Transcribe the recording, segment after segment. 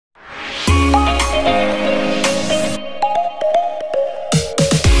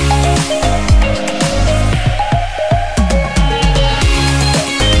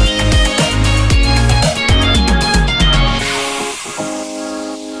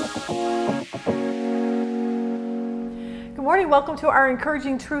morning. Welcome to our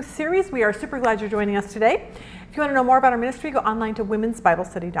Encouraging Truth series. We are super glad you're joining us today. If you want to know more about our ministry, go online to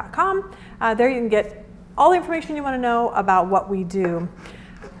womensbiblestudy.com. There you can get all the information you want to know about what we do.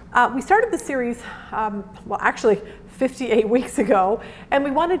 We started the series, well, actually 58 weeks ago, and we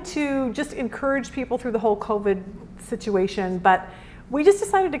wanted to just encourage people through the whole COVID situation, but we just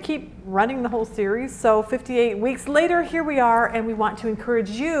decided to keep running the whole series. So 58 weeks later, here we are, and we want to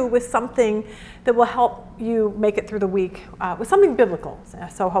encourage you with something that will help you make it through the week, with something biblical.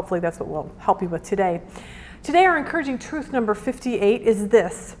 So hopefully that's what we'll help you with today. Today, our encouraging truth number 58 is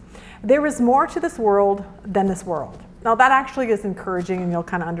this: there is more to this world than this world. Now that actually is encouraging, and you'll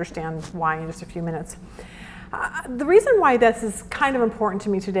kind of understand why in just a few minutes. The reason why this is kind of important to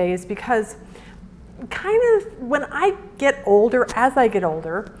me today is because when I get older, as I get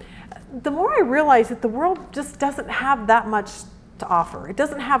older, the more I realize that the world just doesn't have that much to offer. It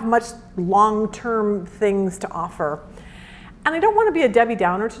doesn't have much long-term things to offer. And I don't want to be a Debbie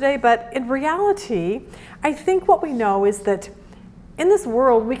Downer today, but in reality, I think what we know is that in this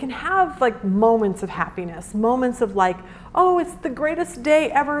world, we can have like moments of happiness, moments of like, oh, it's the greatest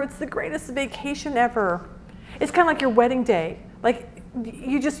day ever. It's the greatest vacation ever. It's kind of like your wedding day. Like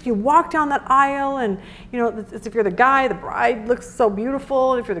you walk down that aisle, and you know, if you're the guy, the bride looks so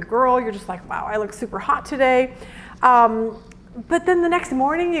beautiful. And if you're the girl, you're just like, wow, I look super hot today. But then the next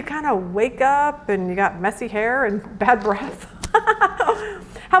morning you kind of wake up and you got messy hair and bad breath.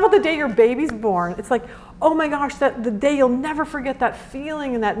 How about the day your baby's born? It's like, oh my gosh, the day you'll never forget, that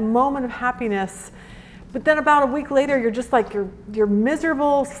feeling and that moment of happiness. But then about a week later, you're just like, you're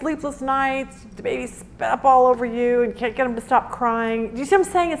miserable, sleepless nights, the baby spit up all over you and can't get them to stop crying. Do you see what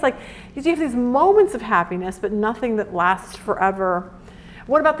I'm saying? It's like you have these moments of happiness, but nothing that lasts forever.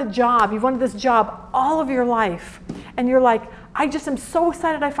 What about the job? You've wanted this job all of your life, and you're like, I just am so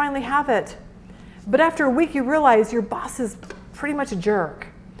excited I finally have it. But after a week, you realize your boss is pretty much a jerk,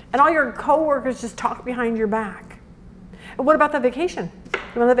 and all your coworkers just talk behind your back. And what about the vacation?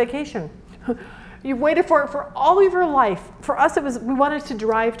 You want the vacation? You've waited for it for all of your life. For us, we wanted to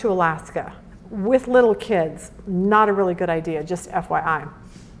drive to Alaska with little kids. Not a really good idea, just FYI.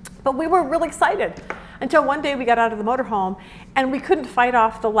 But we were really excited until one day we got out of the motorhome and we couldn't fight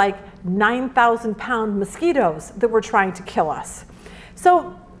off the like 9,000-pound mosquitoes that were trying to kill us.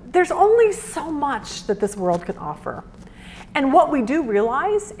 So there's only so much that this world can offer. And what we do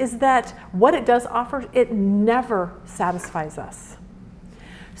realize is that what it does offer, it never satisfies us.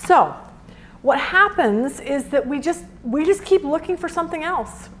 So what happens is that we just keep looking for something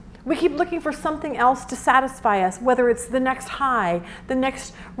else. We keep looking for something else to satisfy us, whether it's the next high, the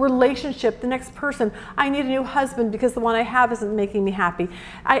next relationship, the next person. I need a new husband because the one I have isn't making me happy.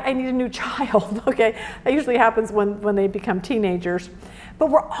 I need a new child, okay? That usually happens when they become teenagers.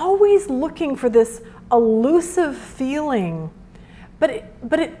 But we're always looking for this elusive feeling, but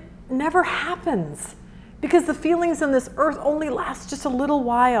it never happens because the feelings on this earth only last just a little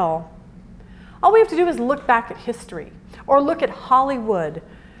while. All we have to do is look back at history or look at Hollywood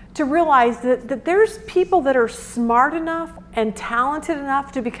to realize that there's people that are smart enough and talented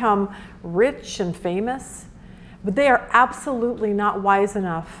enough to become rich and famous, but they are absolutely not wise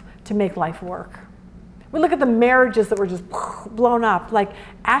enough to make life work. We look at the marriages that were just blown up, like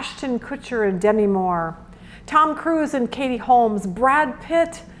Ashton Kutcher and Demi Moore, Tom Cruise and Katie Holmes, Brad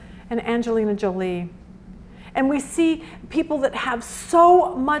Pitt and Angelina Jolie. And we see people that have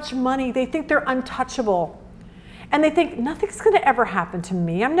so much money, they think they're untouchable. And they think, nothing's going to ever happen to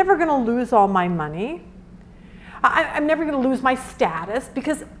me. I'm never going to lose all my money. I'm never going to lose my status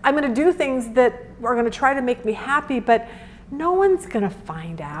because I'm going to do things that are going to try to make me happy, but no one's going to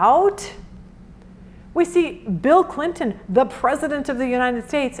find out. We see Bill Clinton, the president of the United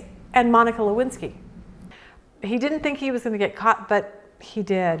States, and Monica Lewinsky. He didn't think he was going to get caught, but he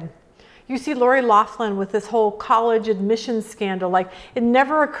did. You see Lori Loughlin with this whole college admissions scandal. Like, it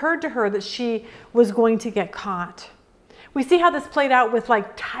never occurred to her that she was going to get caught. We see how this played out with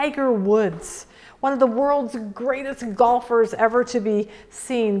like Tiger Woods, one of the world's greatest golfers ever to be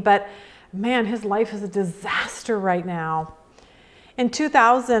seen. But man, his life is a disaster right now. In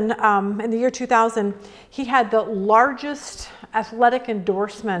the year 2000, he had the largest athletic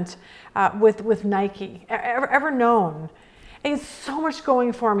endorsement with Nike ever known. And he had so much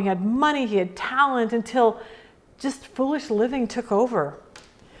going for him. He had money, he had talent, until just foolish living took over.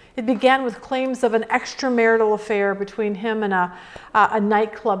 It began with claims of an extramarital affair between him and a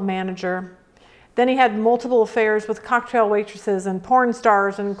nightclub manager. Then he had multiple affairs with cocktail waitresses and porn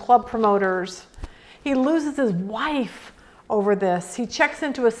stars and club promoters. He loses his wife over this. He checks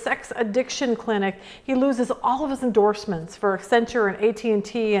into a sex addiction clinic. He loses all of his endorsements for Accenture and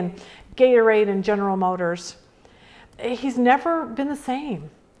AT&T and Gatorade and General Motors. he's never been the same.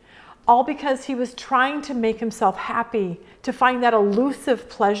 All because he was trying to make himself happy, to find that elusive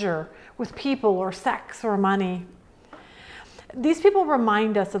pleasure with people or sex or money. These people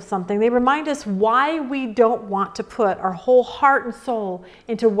remind us of something. They remind us why we don't want to put our whole heart and soul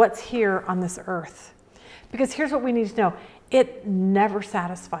into what's here on this earth. Because here's what we need to know. It never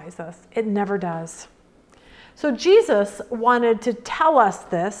satisfies us. It never does. So Jesus wanted to tell us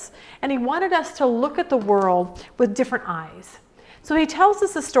this, and he wanted us to look at the world with different eyes. So he tells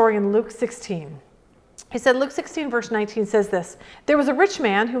us a story in Luke 16. He said, Luke 16 verse 19 says this, "There was a rich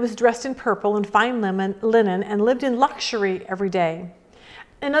man who was dressed in purple and fine linen and lived in luxury every day."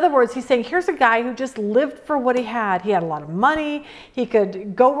 In other words, he's saying, here's a guy who just lived for what he had. He had a lot of money. He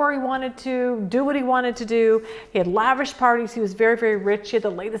could go where he wanted to, do what he wanted to do. He had lavish parties. He was very, very rich. He had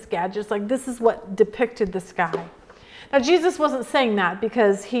the latest gadgets. Like, this is what depicted this guy. Now, Jesus wasn't saying that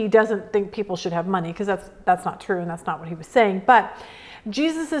because he doesn't think people should have money, because that's not true, and that's not what he was saying. But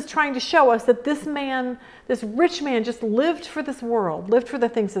Jesus is trying to show us that this man, this rich man, just lived for this world, lived for the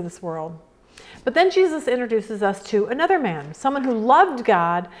things of this world. But then Jesus introduces us to another man, someone who loved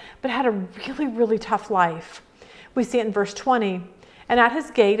God, but had a really, really tough life. We see it in verse 20. "And at his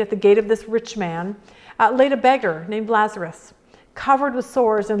gate, at the gate of this rich man, laid a beggar named Lazarus, covered with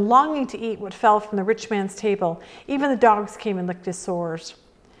sores and longing to eat what fell from the rich man's table. Even the dogs came and licked his sores."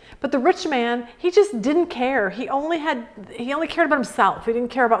 But the rich man, he just didn't care. He only cared about himself. He didn't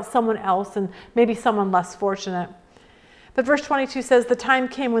care about someone else and maybe someone less fortunate. But verse 22 says, "The time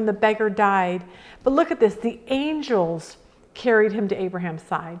came when the beggar died." But look at this. The angels carried him to Abraham's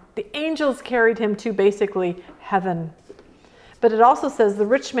side. The angels carried him to basically heaven. But it also says the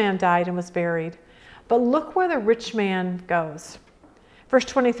rich man died and was buried. But look where the rich man goes. Verse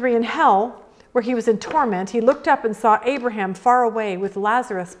 23, "In hell, where he was in torment, he looked up and saw Abraham far away with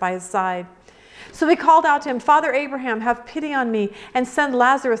Lazarus by his side. So he called out to him, 'Father Abraham, have pity on me and send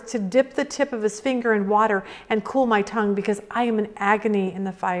Lazarus to dip the tip of his finger in water and cool my tongue, because I am in agony in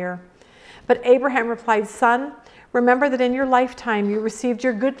the fire.' But Abraham replied, 'Son, remember that in your lifetime you received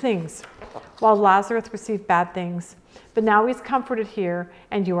your good things, while Lazarus received bad things. But now he's comforted here,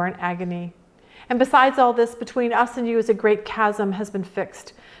 and you are in agony. And besides all this, between us and you is a great chasm has been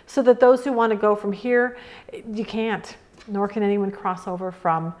fixed, so that those who want to go from here, you can't, nor can anyone cross over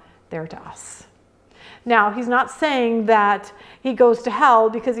from there to us.'" Now, he's not saying that he goes to hell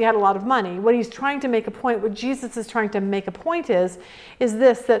because he had a lot of money. What he's trying to make a point, what Jesus is trying to make a point is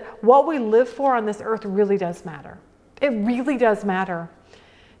this, that what we live for on this earth really does matter. It really does matter.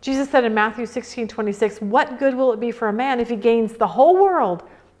 Jesus said in Matthew 16:26, "What good will it be for a man if he gains the whole world,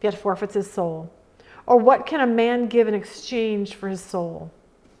 yet forfeits his soul? Or what can a man give in exchange for his soul?"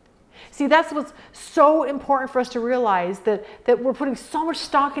 See, that's what's so important for us to realize, that we're putting so much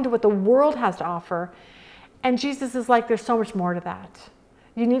stock into what the world has to offer. And Jesus is like, there's so much more to that.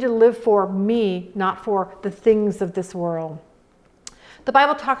 You need to live for me, not for the things of this world. The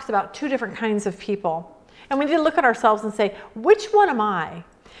Bible talks about two different kinds of people. And we need to look at ourselves and say, which one am I?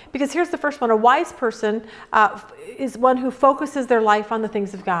 Because here's the first one. A wise person is one who focuses their life on the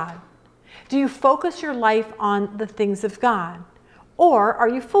things of God. Do you focus your life on the things of God? Or are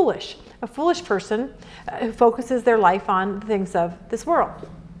you foolish? A foolish person who focuses their life on the things of this world.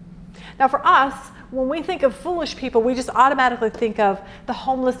 Now for us, when we think of foolish people, we just automatically think of the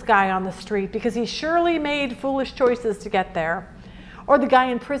homeless guy on the street because he surely made foolish choices to get there. Or the guy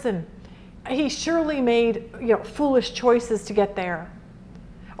in prison. He surely made foolish choices to get there.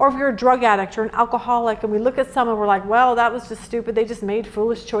 Or if you're a drug addict or an alcoholic and we look at someone, we're like, well, that was just stupid. They just made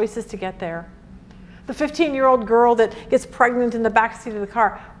foolish choices to get there. The 15-year-old girl that gets pregnant in the backseat of the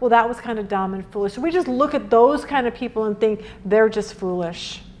car, well, that was kind of dumb and foolish. So we just look at those kind of people and think they're just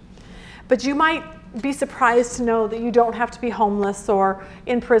foolish. But you might be surprised to know that you don't have to be homeless or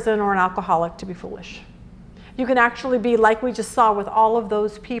in prison or an alcoholic to be foolish. You can actually be, like we just saw with all of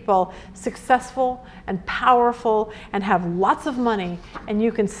those people, successful and powerful and have lots of money, and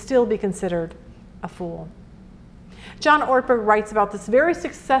you can still be considered a fool. John Ortberg writes about this very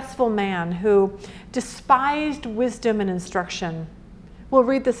successful man who despised wisdom and instruction. We'll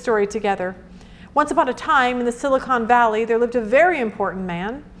read this story together. Once upon a time in the Silicon Valley, there lived a very important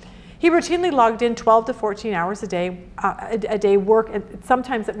man. He routinely logged in 12 to 14 hours a day work,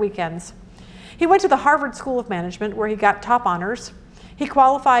 sometimes at weekends. He went to the Harvard School of Management, where he got top honors. He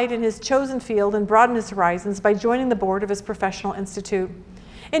qualified in his chosen field and broadened his horizons by joining the board of his professional institute.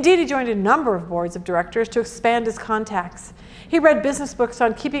 Indeed, he joined a number of boards of directors to expand his contacts. He read business books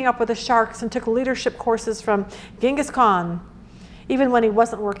on keeping up with the sharks and took leadership courses from Genghis Khan. Even when he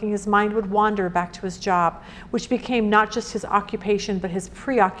wasn't working, his mind would wander back to his job, which became not just his occupation, but his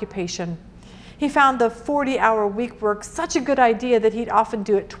preoccupation. He found the 40-hour week work such a good idea that he'd often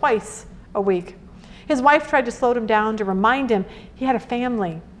do it twice a week. His wife tried to slow him down to remind him he had a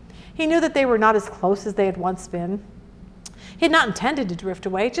family. He knew that they were not as close as they had once been. He had not intended to drift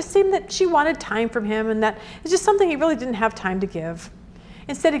away. It just seemed that she wanted time from him and that it's just something he really didn't have time to give.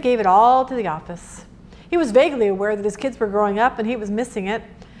 Instead, he gave it all to the office. He was vaguely aware that his kids were growing up and he was missing it.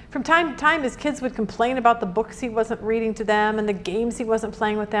 From time to time, his kids would complain about the books he wasn't reading to them and the games he wasn't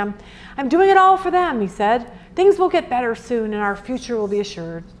playing with them. "I'm doing it all for them," he said. "Things will get better soon and our future will be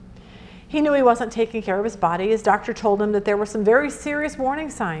assured." He knew he wasn't taking care of his body. His doctor told him that there were some very serious warning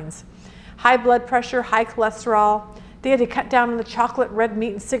signs. High blood pressure, high cholesterol. They had to cut down on the chocolate, red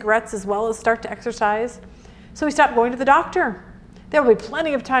meat, and cigarettes as well as start to exercise. So he stopped going to the doctor. There will be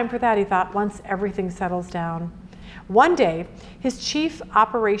plenty of time for that, he thought, once everything settles down. One day, his chief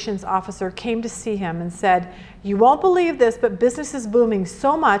operations officer came to see him and said, "You won't believe this, but business is booming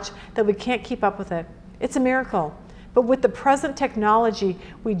so much that we can't keep up with it. It's a miracle. But with the present technology,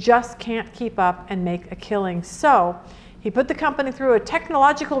 we just can't keep up and make a killing." So he put the company through a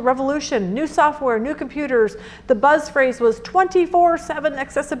technological revolution, new software, new computers. The buzz phrase was 24/7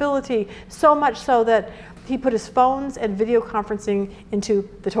 accessibility, so much so that he put his phones and video conferencing into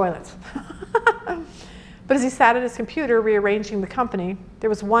the toilets. But as he sat at his computer rearranging the company, there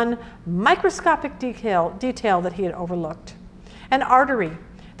was one microscopic detail that he had overlooked. An artery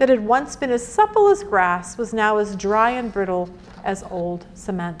that had once been as supple as grass was now as dry and brittle as old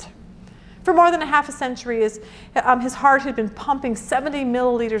cement. For more than a half a century, his heart had been pumping 70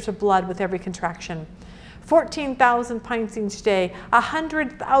 milliliters of blood with every contraction. 14,000 pints each day,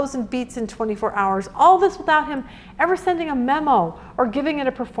 100,000 beats in 24 hours, all this without him ever sending a memo or giving it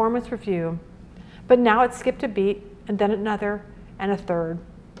a performance review. But now it skipped a beat, and then another, and a third.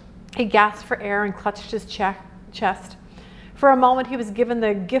 He gasped for air and clutched his chest. For a moment, he was given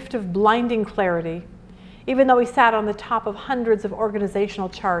the gift of blinding clarity. Even though he sat on the top of hundreds of organizational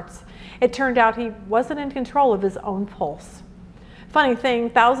charts, it turned out he wasn't in control of his own pulse. Funny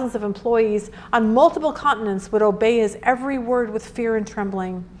thing, thousands of employees on multiple continents would obey his every word with fear and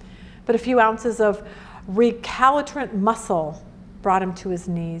trembling. But a few ounces of recalcitrant muscle brought him to his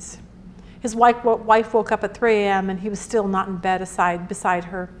knees. His wife woke up at 3 a.m. and he was still not in bed beside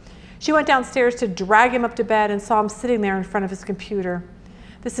her. She went downstairs to drag him up to bed and saw him sitting there in front of his computer.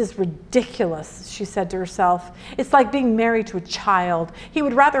 "This is ridiculous," she said to herself. "It's like being married to a child. He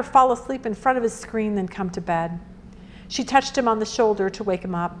would rather fall asleep in front of his screen than come to bed." She touched him on the shoulder to wake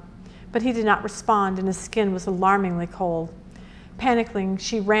him up, but he did not respond and his skin was alarmingly cold. Panicking,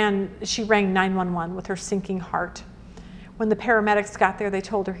 she rang 911 with her sinking heart. When the paramedics got there, they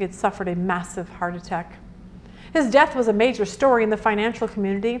told her he had suffered a massive heart attack. His death was a major story in the financial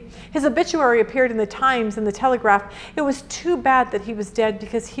community. His obituary appeared in the Times and the Telegraph. It was too bad that he was dead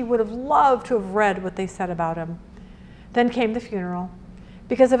because he would have loved to have read what they said about him. Then came the funeral.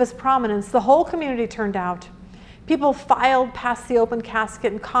 Because of his prominence, the whole community turned out. People filed past the open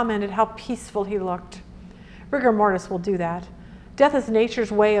casket and commented how peaceful he looked. Rigor mortis will do that. Death is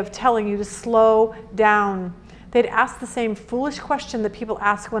nature's way of telling you to slow down. They'd ask the same foolish question that people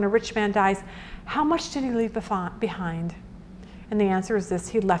ask when a rich man dies: how much did he leave behind? And the answer is this: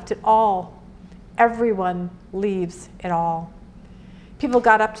 he left it all. Everyone leaves it all. People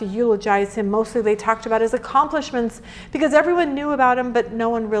got up to eulogize him. Mostly they talked about his accomplishments because everyone knew about him, but no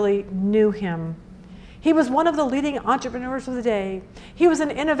one really knew him. He was one of the leading entrepreneurs of the day. He was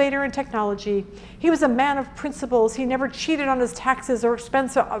an innovator in technology. He was a man of principles. He never cheated on his taxes or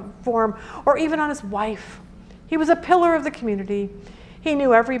expense form or even on his wife. He was a pillar of the community. He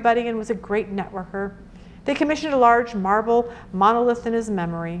knew everybody and was a great networker. They commissioned a large marble monolith in his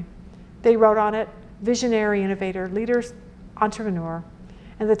memory. They wrote on it, "Visionary innovator, leaders, entrepreneur."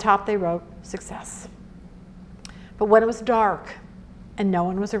 And at the top they wrote, "Success." But when it was dark and no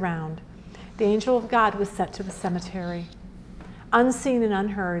one was around, the angel of God was sent to the cemetery. Unseen and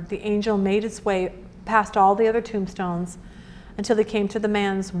unheard, the angel made its way past all the other tombstones until he came to the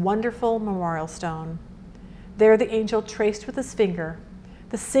man's wonderful memorial stone. There the angel traced with his finger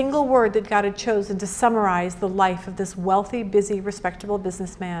the single word that God had chosen to summarize the life of this wealthy, busy, respectable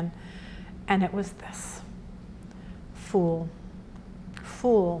businessman. And it was this: fool.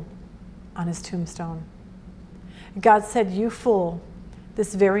 Fool on his tombstone. God said, "You fool,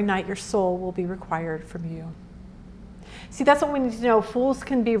 this very night your soul will be required from you." See, that's what we need to know. Fools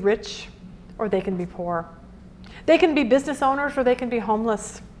can be rich or they can be poor. They can be business owners or they can be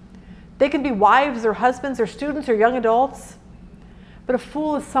homeless. They can be wives or husbands or students or young adults. But a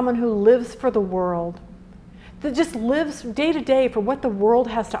fool is someone who lives for the world, that just lives day to day for what the world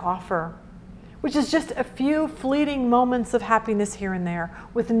has to offer. which is just a few fleeting moments of happiness here and there,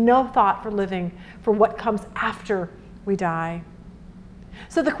 with no thought for living for what comes after we die.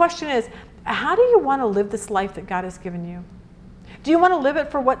 So the question is, how do you want to live this life that God has given you? Do you want to live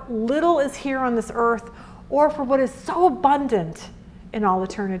it for what little is here on this earth, or for what is so abundant in all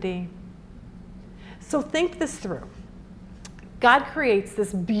eternity? So think this through. God creates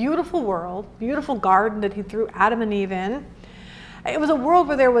this beautiful world, beautiful garden that he threw Adam and Eve in. It was a world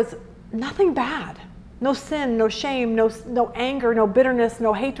where there was nothing bad. No sin, no shame, no anger, no bitterness,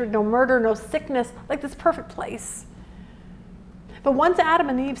 no hatred, no murder, no sickness, like this perfect place. But once Adam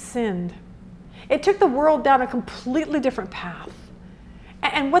and Eve sinned, it took the world down a completely different path.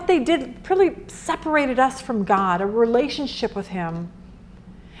 And what they did really separated us from God, a relationship with him.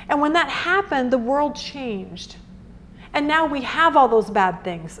 And when that happened, the world changed. And now we have all those bad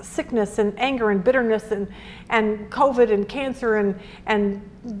things, sickness and anger and bitterness and COVID and cancer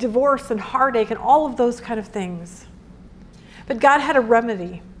and divorce and heartache and all of those kind of things. But God had a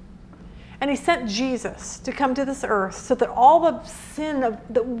remedy. And he sent Jesus to come to this earth so that all the sin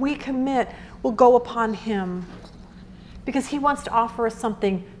that we commit will go upon him. Because he wants to offer us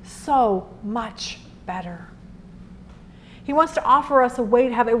something so much better. He wants to offer us a way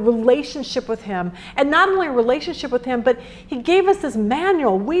to have a relationship with him. And not only a relationship with him, but he gave us this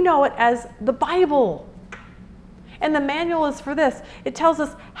manual. We know it as the Bible. And the manual is for this. It tells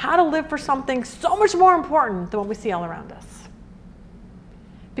us how to live for something so much more important than what we see all around us.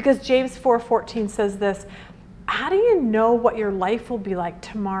 Because James 4:14 says this, how do you know what your life will be like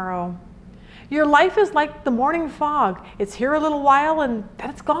tomorrow? Your life is like the morning fog. It's here a little while and then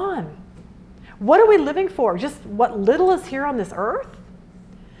it's gone. What are we living for? Just what little is here on this earth?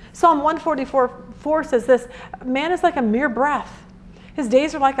 Psalm 144:4 says this, man is like a mere breath. His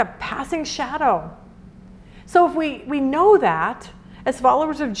days are like a passing shadow. So if we know that, as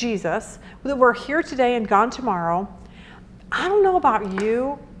followers of Jesus, that we're here today and gone tomorrow, I don't know about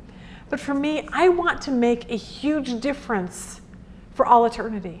you, but for me, I want to make a huge difference for all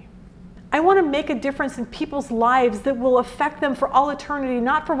eternity. I want to make a difference in people's lives that will affect them for all eternity,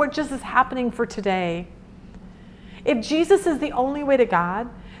 not for what just is happening for today. If Jesus is the only way to God,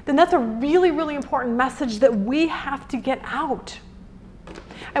 then that's a really, really important message that we have to get out.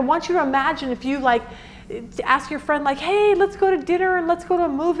 I want you to imagine if you to ask your friend hey, let's go to dinner and let's go to a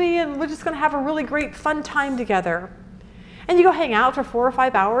movie and we're just going to have a really great fun time together. And you go hang out for 4 or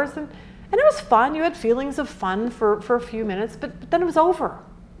 5 hours and it was fun. You had feelings of fun for a few minutes, but then it was over.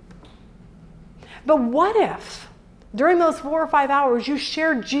 But what if during those 4 or 5 hours you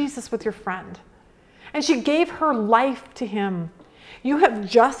shared Jesus with your friend and she gave her life to him? You have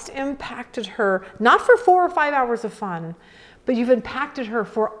just impacted her, not for 4 or 5 hours of fun, but you've impacted her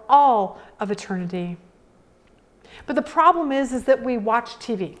for all of eternity. But the problem is that we watch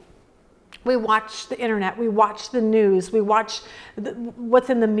TV. We watch the internet. We watch the news. We watch what's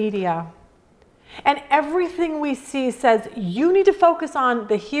in the media. And everything we see says, you need to focus on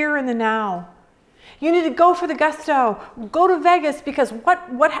the here and the now. You need to go for the gusto. Go to Vegas because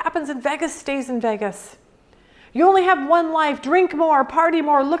what happens in Vegas stays in Vegas. You only have one life. Drink more, party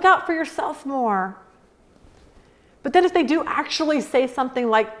more, look out for yourself more. But then if they do actually say something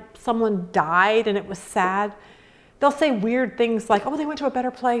like someone died and it was sad, they'll say weird things like, oh, they went to a better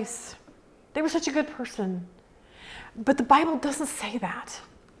place. They were such a good person. But the Bible doesn't say that.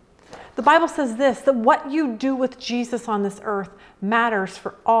 The Bible says this, that what you do with Jesus on this earth matters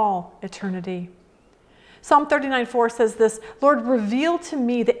for all eternity. Psalm 39:4 says this, Lord, reveal to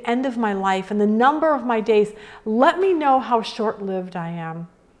me the end of my life and the number of my days. Let me know how short-lived I am.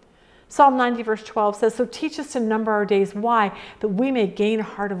 Psalm 90 verse 12 says, so teach us to number our days. Why? That we may gain a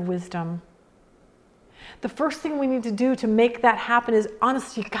heart of wisdom. The first thing we need to do to make that happen is,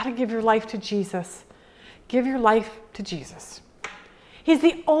 honestly, you've got to give your life to Jesus. Give your life to Jesus. He's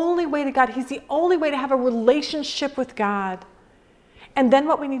the only way to God. He's the only way to have a relationship with God. And then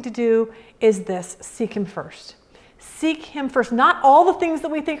what we need to do is this, seek him first. Seek him first. Not all the things that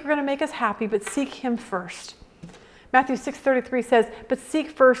we think are going to make us happy, but seek him first. Matthew 6:33 says, but seek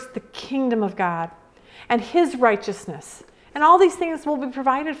first the kingdom of God and his righteousness, and all these things will be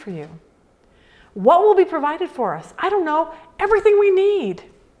provided for you. What will be provided for us? I don't know. Everything we need.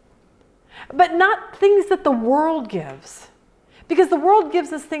 But not things that the world gives. Because the world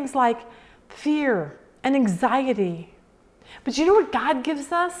gives us things like fear and anxiety. But you know what God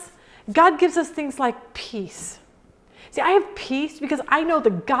gives us? God gives us things like peace. See, I have peace because I know the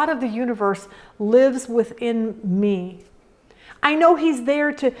God of the universe lives within me. I know he's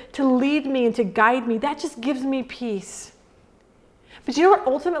there to lead me and to guide me. That just gives me peace. But you know what?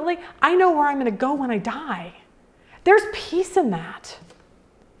 Ultimately, I know where I'm going to go when I die. There's peace in that.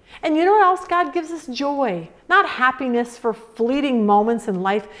 And you know what else? God gives us joy. Not happiness for fleeting moments in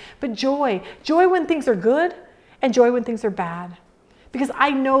life, but joy. Joy when things are good and joy when things are bad. Because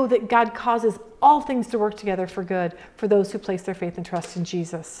I know that God causes all things to work together for good for those who place their faith and trust in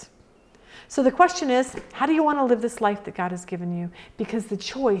Jesus. So the question is, how do you want to live this life that God has given you? Because the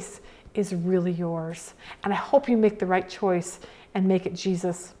choice is really yours. And I hope you make the right choice and make it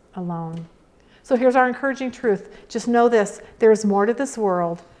Jesus alone. So here's our encouraging truth. Just know this, there is more to this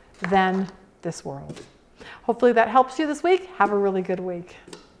world than this world. Hopefully that helps you this week. Have a really good week.